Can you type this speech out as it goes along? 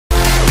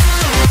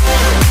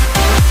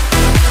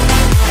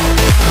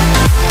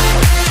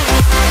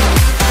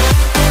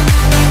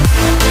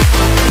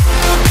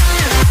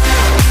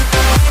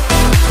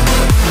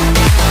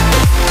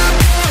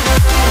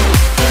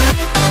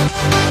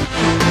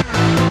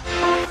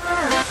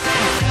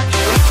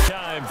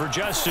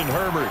Justin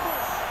Herbert.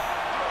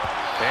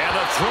 And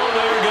the throw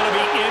there going to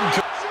be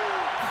incomplete.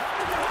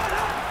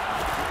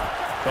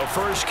 The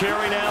first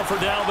carry now for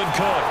Dalvin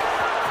Cook.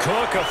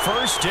 Cook a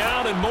first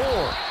down and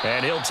more.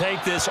 And he'll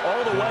take this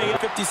all the way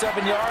up.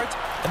 57 yards,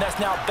 and that's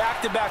now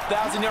back-to-back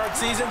 1,000-yard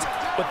seasons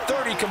with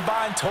 30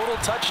 combined total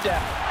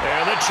touchdowns.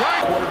 And the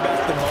try.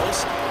 Quarterback the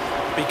most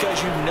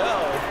because you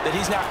know that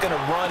he's not going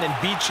to run and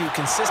beat you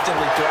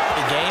consistently throughout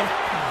the game.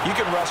 You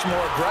can rush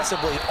more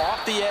aggressively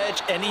off the edge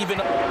and even.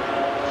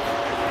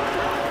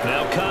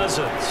 Now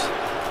Cousins.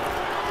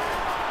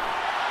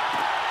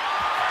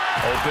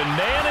 Open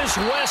man is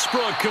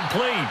Westbrook,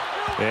 complete.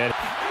 And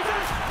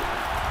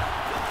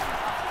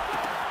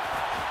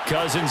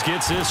Cousins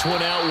gets this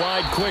one out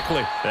wide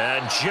quickly.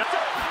 And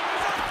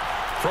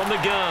from the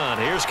gun,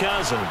 here's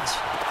Cousins.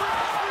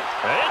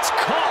 It's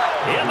caught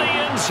in the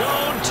end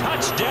zone.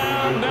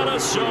 Touchdown,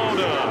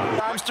 Minnesota.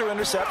 Times through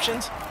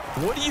interceptions.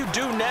 What do you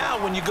do now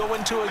when you go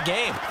into a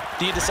game?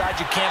 Do you decide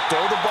you can't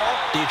throw the ball?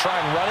 Do you try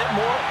and run it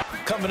more?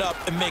 Coming up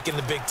and making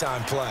the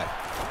big-time play.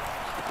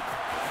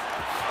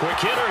 Quick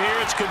hitter here,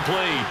 it's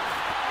complete.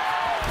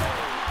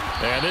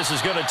 And this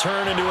is going to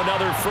turn into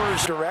another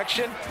first.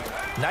 Direction.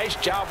 Nice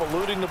job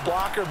eluding the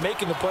blocker,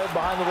 making the play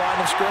behind the line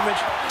of scrimmage.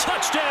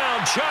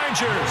 Touchdown,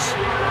 Chargers.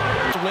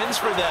 Wins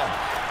for them.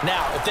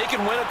 Now, if they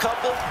can win a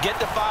couple, get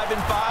to 5-5.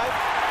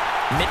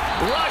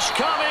 Rush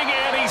coming,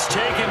 and he's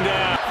taken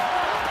down.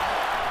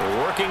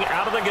 Working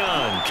out of the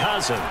gun,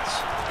 Cousins.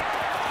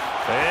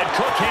 And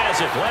Cook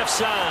has it, left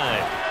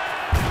side.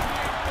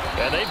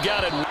 And they've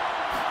got it.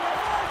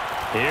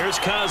 Here's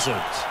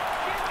Cousins.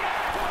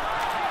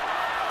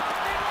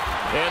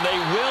 And they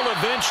will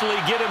eventually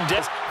get him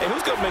down. Hey,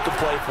 who's going to make a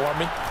play for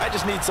me? I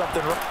just need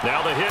something. Now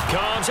the hit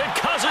comes, and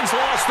Cousins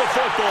lost the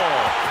football.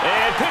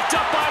 And picked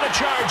up by the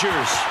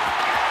Chargers.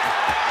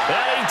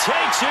 And he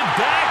takes it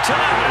back to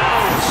the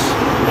house.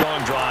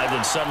 Long drive,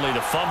 and suddenly the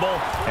fumble.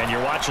 And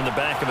you're watching the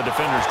back of a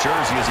defender's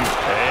jersey as he...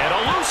 And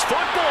a loose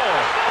football.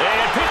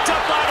 And picked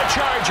up by the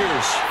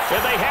Chargers.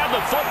 And they have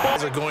the football.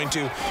 They're going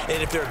to,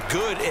 and if they're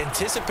good,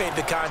 anticipate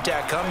the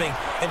contact coming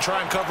and try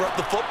and cover up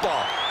the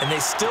football. And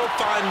they still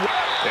find...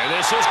 And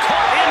this is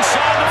caught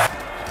inside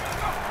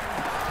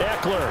the...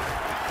 Eckler.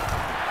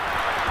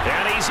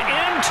 And he's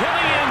into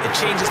the end. It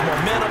changes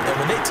momentum, and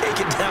when they take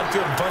it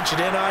downfield and punch it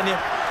in on you,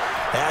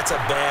 that's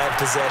a bad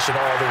possession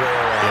all the way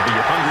around. Yeah, but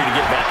you're hungry to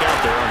get back out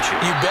there, aren't you?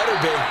 You better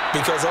be,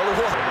 because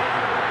otherwise...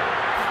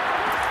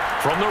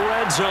 From the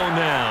red zone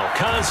now,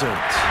 Cousins.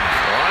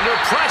 Under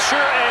pressure,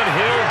 and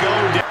he'll go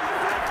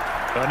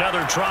down.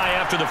 Another try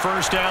after the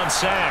first down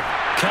sack.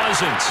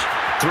 Cousins.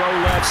 Throw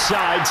left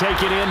side,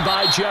 taken in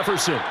by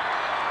Jefferson.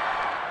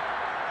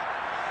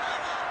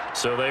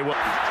 So they will.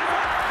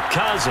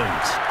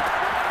 Cousins.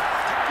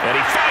 And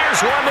he fires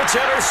one that's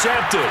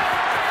intercepted.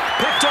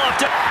 Picked off.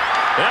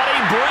 And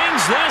he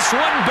brings this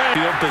one back.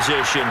 Field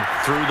position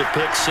through the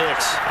pick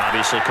six.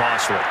 Obviously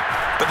costly.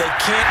 But they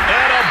can't.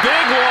 And a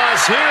big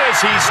loss here as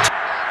he's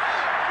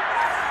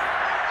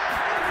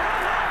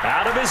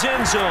out of his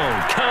end zone.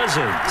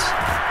 Cousins.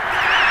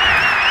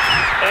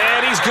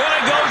 And he's going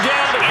to go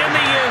down in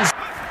the end zone.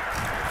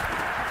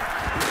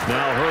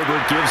 Now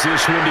Herbert gives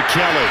this one to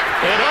Kelly.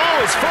 And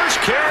his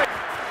first carry.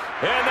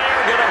 And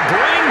they're going to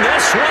bring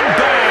this one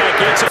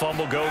back. It's a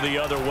fumble go the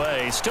other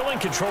way. Still in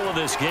control of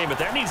this game, but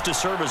that needs to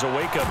serve as a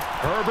wake-up.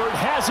 Herbert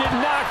has it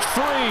knocked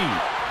free.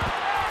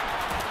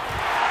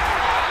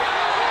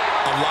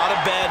 A lot of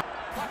bad.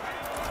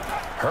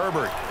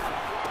 Herbert.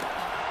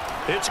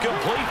 It's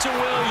complete to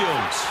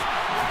Williams.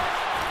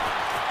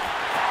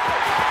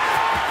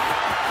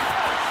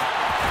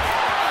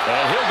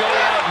 And he'll go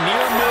out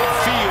near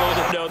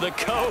midfield. No, the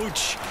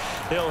coach.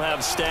 He'll have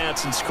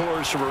stats and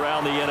scores from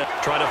around the end.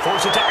 Trying to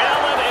force it to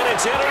Allen, and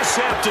it's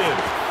intercepted.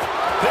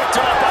 Picked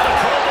up by the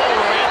Pro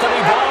Bowler,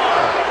 Anthony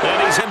Barr. And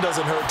his hand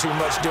doesn't hurt too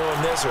much doing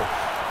this, or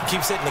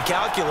keeps hitting the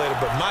calculator,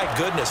 but my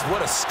goodness, what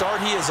a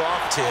start he is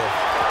off to.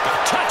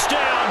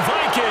 Touchdown,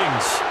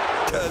 Vikings.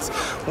 Because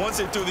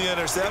once they threw the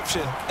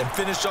interception and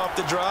finished off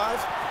the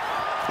drive,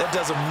 that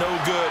does them no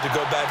good to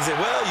go back and say,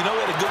 well, you know,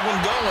 we had a good one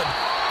going.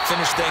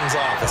 Finish things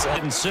off. It's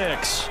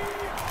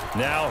 6.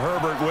 Now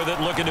Herbert with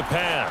it, looking to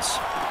pass.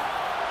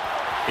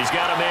 He's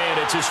got a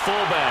man. It's his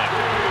fullback.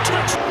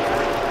 Touch.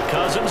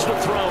 Cousins to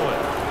throw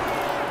it.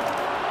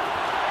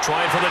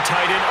 Trying for the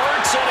tight end.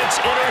 Ertz, and it's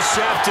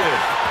intercepted.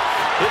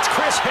 It's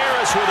Chris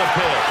Harris with a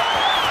pick.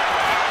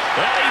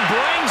 And he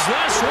brings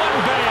this one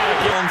back.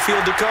 Long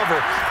field to cover.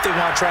 They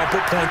want to try and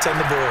put points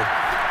on the board.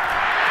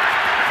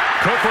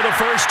 Cook with a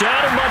first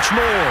down and much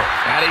more.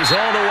 And he's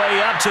all the way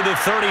up to the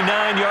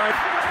 39-yard.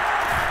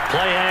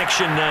 Play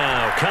action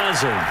now.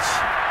 Cousins.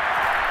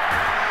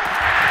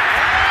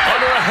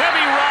 Under a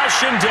heavy rush,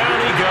 and down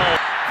he goes.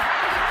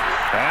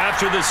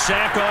 After the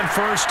sack on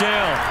first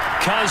down,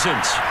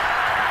 Cousins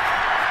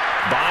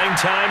buying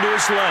time to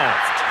his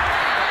left.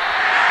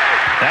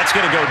 That's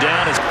going to go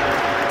down as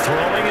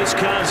throwing his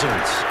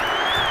Cousins.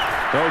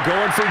 They're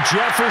going for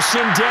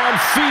Jefferson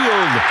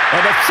downfield.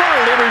 And the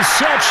third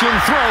interception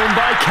thrown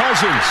by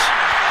Cousins.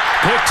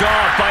 picked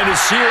off by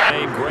Nasir.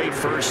 A great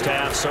first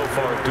half so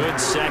far. Good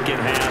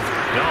second half.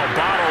 No,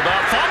 bottled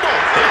up. Fumble.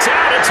 It's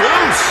out. It's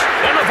loose.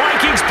 And the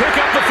Vikings pick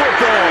up the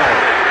football.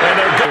 And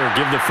they're going to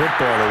give the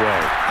football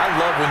away. I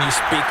love when you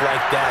speak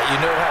like that. You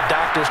know how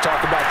doctors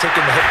talk about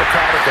taking the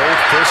Hippocratic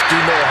oath, first do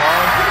no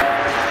harm?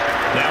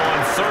 Now on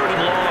 3rd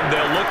and long,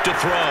 they'll look to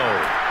throw.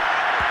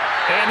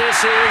 And this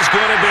is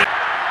going to be...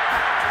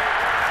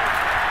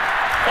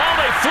 Oh,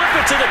 they flip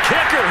it to the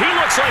kicker. He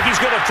looks like he's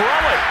going to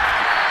throw it.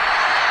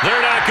 They're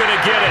not going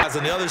to get it.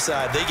 On the other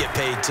side, they get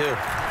paid too.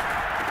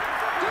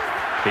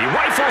 He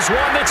rifles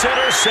one that's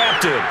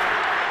intercepted.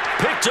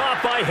 Picked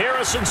off by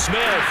Harrison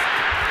Smith.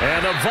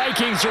 And the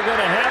Vikings are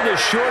going to have this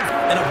short.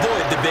 And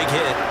avoid the big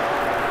hit.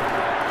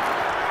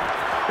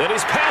 And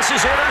his pass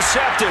is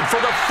intercepted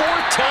for the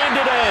 4th time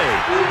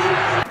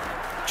today.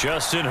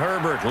 Justin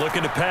Herbert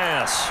looking to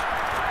pass.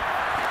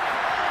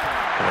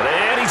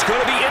 And he's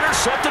going to be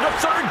intercepted a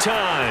 3rd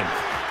time.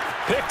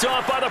 Picked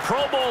off by the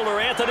Pro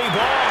Bowler, Anthony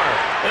Barr.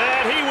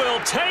 And he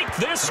will take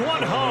this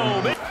one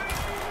home.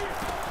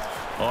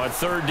 On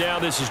 3rd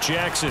down, this is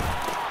Jackson.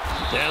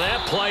 And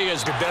that play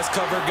is your best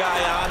cover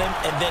guy on him,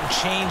 and then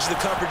change the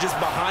coverages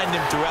behind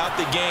him throughout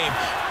the game.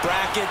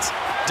 Brackets,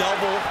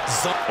 double,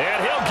 zone.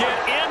 And he'll get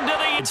into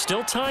the... It's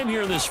still time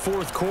here in this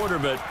 4th quarter,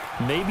 but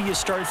maybe you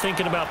start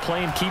thinking about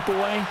playing keep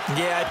away?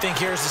 Yeah, I think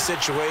here's the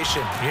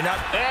situation. You're not...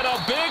 And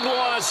a big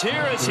loss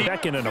here as he...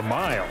 2nd and a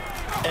mile.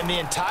 And the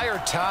entire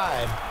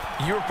time,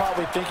 you were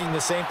probably thinking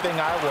the same thing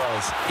I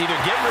was. Either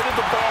get rid of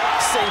the ball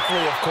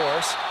safely, of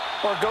course,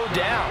 or go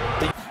down.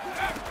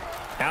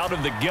 Out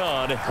of the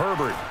gun,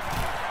 Herbert.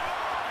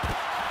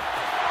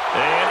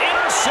 And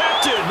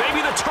intercepted.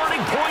 Maybe the turning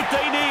point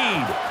they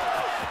need.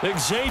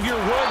 Xavier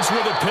Woods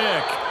with a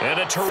pick. And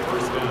a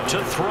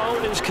to throw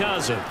is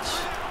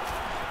Cousins.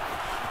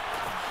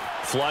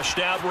 Flushed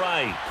out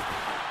right.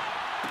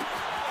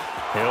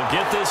 He'll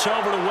get this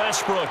over to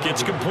Westbrook.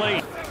 It's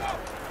complete.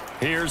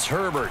 Here's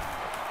Herbert.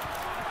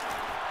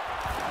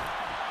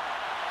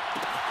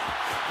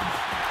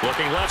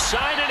 Looking left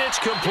side, and it's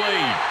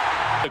complete.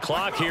 The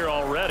clock here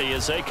already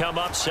as they come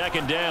up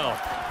 2nd down.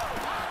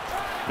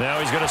 Now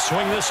he's going to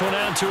swing this one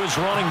out to his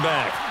running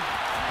back.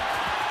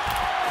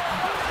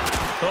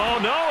 Oh,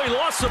 no, he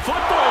lost the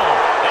football.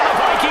 And the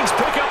Vikings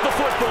pick up the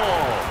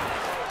football.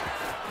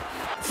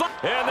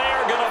 And they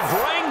are going to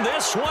bring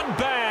this one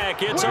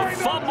back. It's a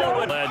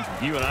fumble. Glad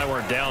you and I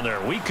weren't down there.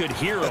 We could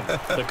hear them.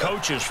 The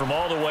coaches from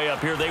all the way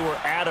up here, they were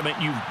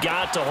adamant. You've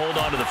got to hold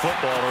on to the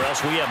football or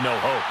else we have no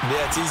hope.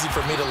 Yeah, it's easy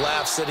for me to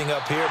laugh sitting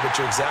up here, but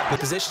you're exactly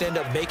the position to end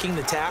up making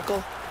the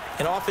tackle.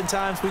 And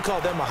oftentimes, we call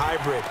them a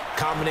hybrid.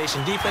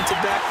 Combination defensive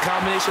back,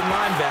 combination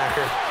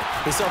linebacker.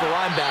 We saw the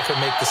linebacker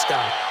make the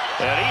stop.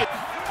 And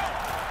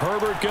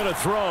Herbert going to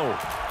throw.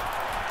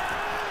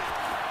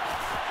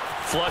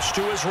 Flush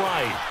to his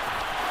right.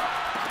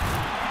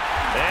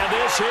 And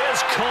this is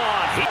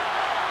caught.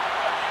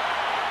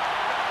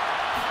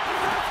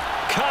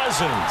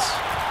 Cousins.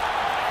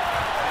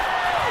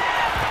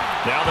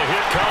 Now the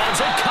hit comes,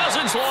 and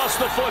Cousins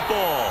lost the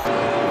football.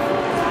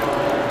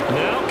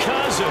 Now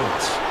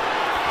Cousins.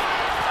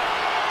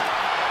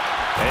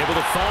 Able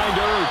to find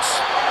Ertz.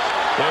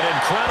 An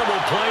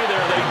incredible play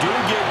there. They do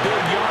get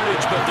big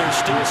yardage, but they're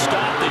still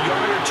stopped a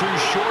yard or two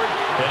short,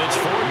 and it's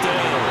 4th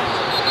down.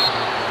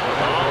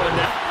 Oh, and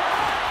now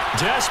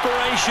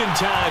desperation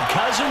time.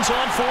 Cousins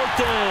on 4th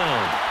down.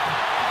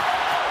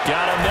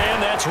 Got a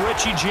man. That's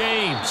Richie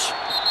James.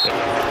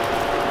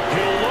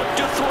 He'll look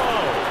to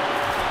throw.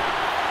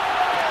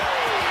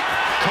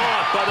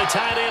 Caught by the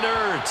tight end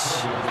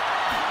Ertz.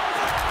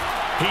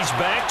 He's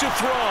back to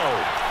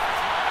throw.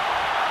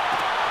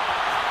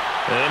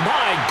 And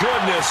my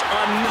goodness,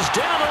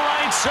 down the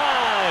right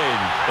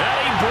side. And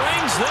he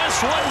brings this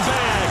one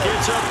back.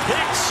 It's a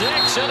pick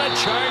 6 and a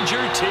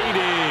Charger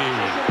TD.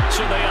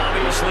 So they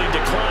obviously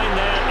declined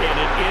that, and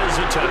it is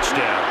a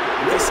touchdown.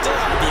 They still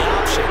have the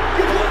option.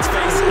 But let's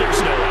face it,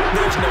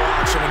 there's no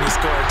option when you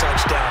score a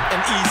touchdown.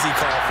 An easy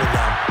call for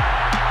them.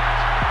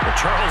 Well,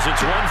 Charles,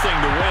 it's one thing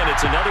to win.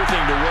 It's another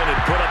thing to win and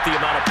put up the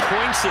amount of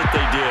points that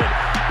they did.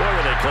 Boy,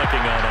 were they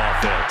clicking on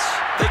offense.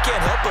 They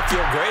can't help but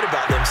feel great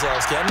about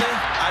themselves, can they?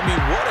 I mean,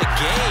 what a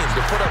game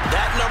to put up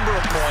that number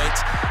of points,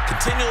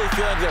 continually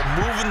feeling like they're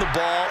moving the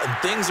ball and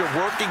things are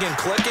working and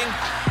clicking.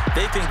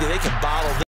 They think that they can bottle this.